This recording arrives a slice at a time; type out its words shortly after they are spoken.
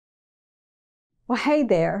Well, hey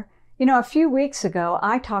there. A few weeks ago,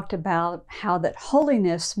 I talked about how that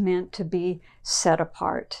holiness meant to be set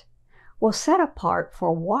apart. Well, set apart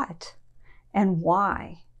for what and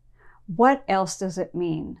why? What else does it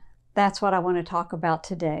mean? That's what I want to talk about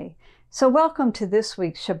today. So welcome to this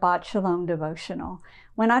week's Shabbat Shalom devotional,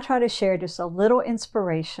 when I try to share just a little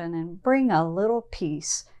inspiration and bring a little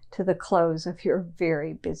peace to the close of your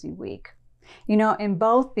very busy week. In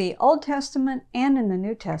both the Old Testament and in the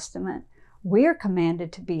New Testament, we are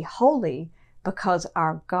commanded to be holy because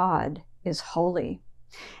our God is holy.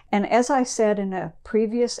 And as I said in a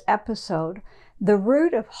previous episode, the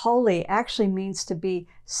root of holy actually means to be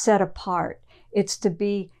set apart. It's to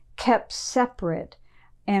be kept separate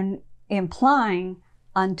and implying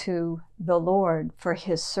unto the Lord for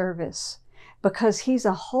His service. Because He's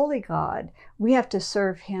a holy God, we have to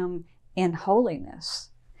serve Him in holiness.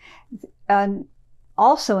 And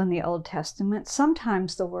also in the Old Testament,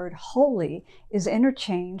 sometimes the word holy is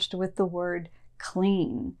interchanged with the word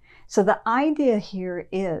clean. So the idea here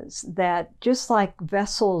is that just like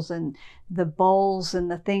vessels and the bowls and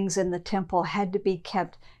the things in the temple had to be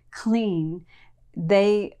kept clean,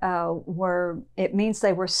 it means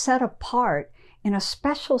they were set apart in a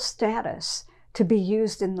special status to be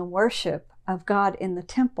used in the worship of God in the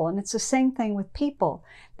temple. And it's the same thing with people.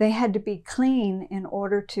 They had to be clean in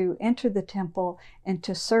order to enter the temple and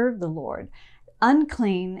to serve the Lord.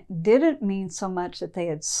 Unclean didn't mean so much that they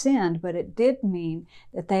had sinned, but it did mean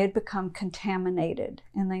that they had become contaminated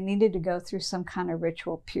and they needed to go through some kind of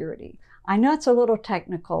ritual purity. I know it's a little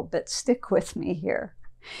technical, but stick with me here.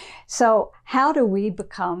 So how do we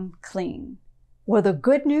become clean? Well, the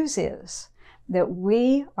good news is that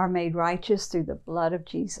we are made righteous through the blood of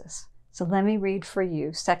Jesus. So let me read for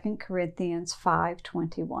you 2 Corinthians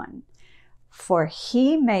 5:21. For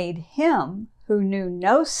He made Him who knew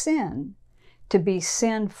no sin to be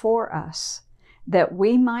sin for us, that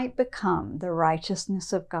we might become the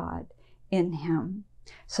righteousness of God in Him.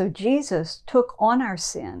 So Jesus took on our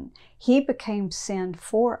sin. He became sin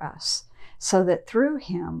for us, so that through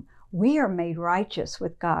Him we are made righteous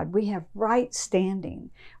with God. We have right standing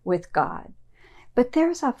with God. But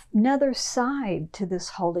there's another side to this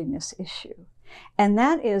holiness issue, and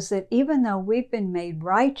that is that even though we've been made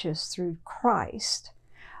righteous through Christ,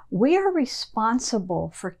 we are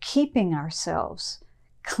responsible for keeping ourselves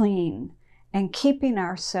clean and keeping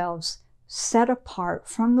ourselves set apart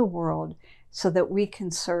from the world so that we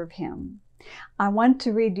can serve Him. I want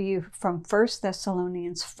to read to you from 1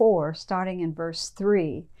 Thessalonians 4, starting in verse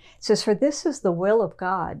 3. It says, "For this is the will of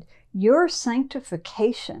God, your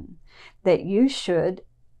sanctification, that you should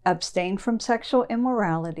abstain from sexual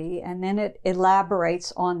immorality," and then it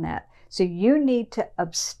elaborates on that. So you need to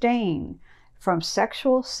abstain from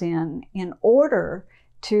sexual sin in order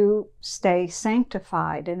to stay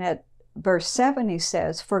sanctified. And at verse 7 he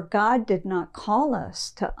says, "For God did not call us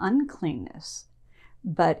to uncleanness,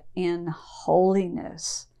 but in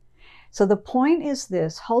holiness." So the point is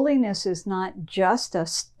this: holiness is not just a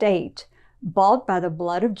state bought by the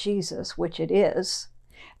blood of Jesus, which it is,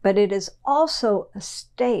 but it is also a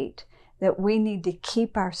state that we need to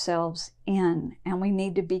keep ourselves in, and we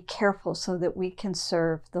need to be careful so that we can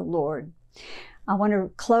serve the Lord. I want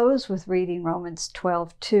to close with reading Romans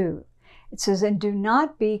 12:2. It says, "And do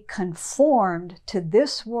not be conformed to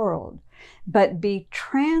this world, but be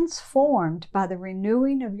transformed by the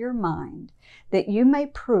renewing of your mind, that you may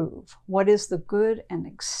prove what is the good and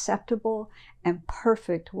acceptable and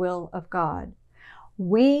perfect will of God."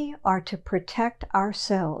 We are to protect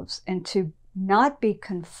ourselves and to not be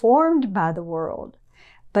conformed by the world,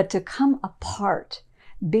 but to come apart,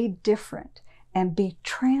 be different, and be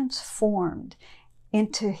transformed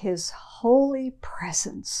into His holy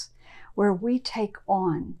presence, where we take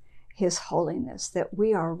on His holiness, that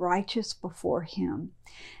we are righteous before Him.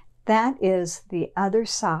 That is the other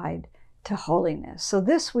side to holiness. So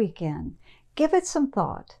this weekend, give it some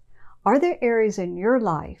thought. Are there areas in your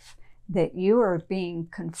life that you are being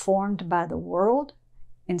conformed by the world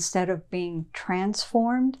instead of being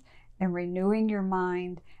transformed and renewing your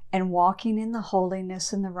mind and walking in the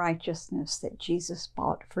holiness and the righteousness that Jesus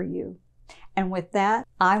bought for you? And with that,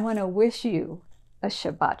 I want to wish you a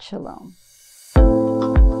Shabbat Shalom.